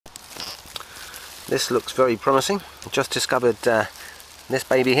This looks very promising. Just discovered this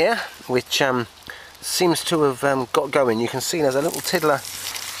baby here, which seems to have got going. You can see there's a little tiddler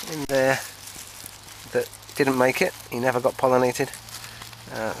in there that didn't make it. He never got pollinated.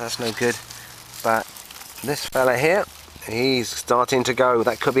 That's no good. But this fella here, he's starting to go.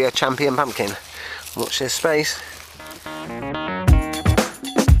 That could be a champion pumpkin. Watch this space.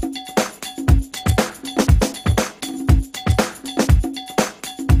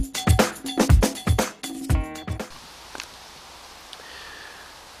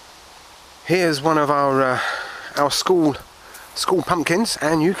 Here's one of our school pumpkins,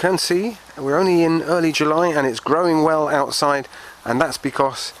 and you can see we're only in early July and it's growing well outside, and that's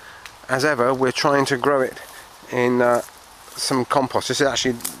because, as ever, we're trying to grow it in some compost. This is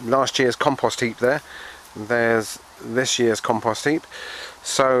actually last year's compost heap there. There's this year's compost heap.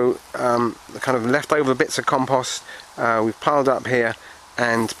 So the kind of leftover bits of compost we've piled up here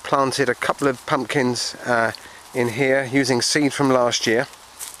and planted a couple of pumpkins in here using seed from last year.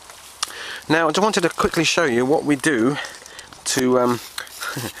 Now I just wanted to quickly show you what we do to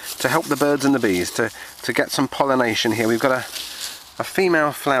to help the birds and the bees, to get some pollination here. We've got a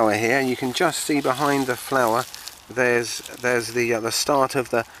female flower here. You can just see behind the flower there's the start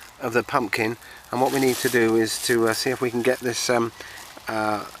of the pumpkin, and what we need to do is to see if we can get this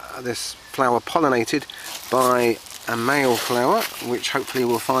this flower pollinated by a male flower, which hopefully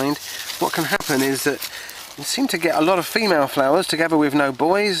we'll find. What can happen is that we seem to get a lot of female flowers together with no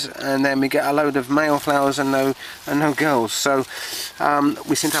boys, and then we get a load of male flowers and no girls. So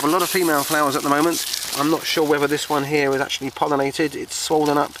we seem to have a lot of female flowers at the moment. I'm not sure whether this one here is actually pollinated. It's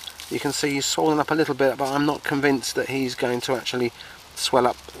swollen up. You can see he's swollen up a little bit, but I'm not convinced that he's going to actually swell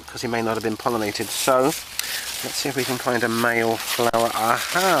up, because he may not have been pollinated. So let's see if we can find a male flower.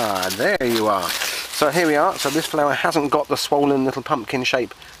 Aha, there you are. So here we are. So this flower hasn't got the swollen little pumpkin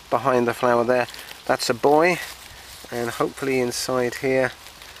shape behind the flower there. That's a boy, and hopefully inside here,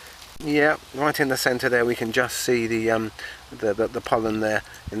 yeah, right in the center there, we can just see the pollen there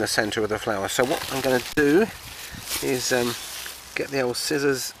in the center of the flower. So what I'm going to do is get the old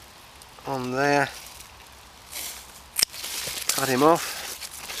scissors on there, cut him off,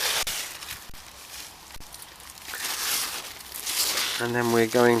 and then we're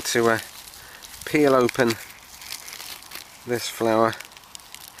going to peel open this flower.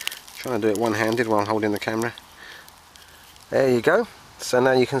 Trying to do it one-handed while holding the camera. There you go. So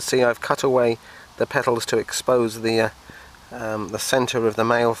now you can see I've cut away the petals to expose the center of the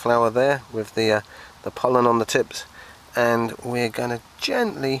male flower there with the pollen on the tips, and we're going to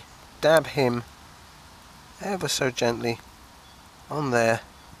gently dab him ever so gently on there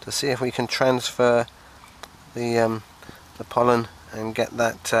to see if we can transfer the pollen and get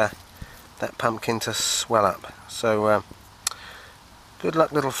that pumpkin to swell up. So good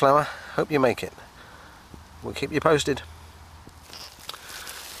luck, little flower. Hope you make it. We'll keep you posted.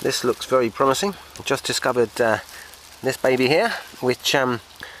 This looks very promising. Just discovered this baby here, which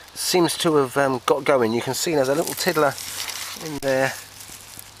seems to have got going. You can see there's a little tiddler in there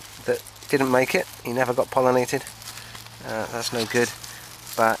that didn't make it. He never got pollinated. That's no good.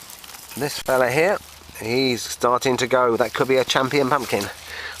 But this fella here, he's starting to go. That could be a champion pumpkin.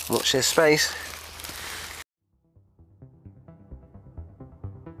 Watch this space.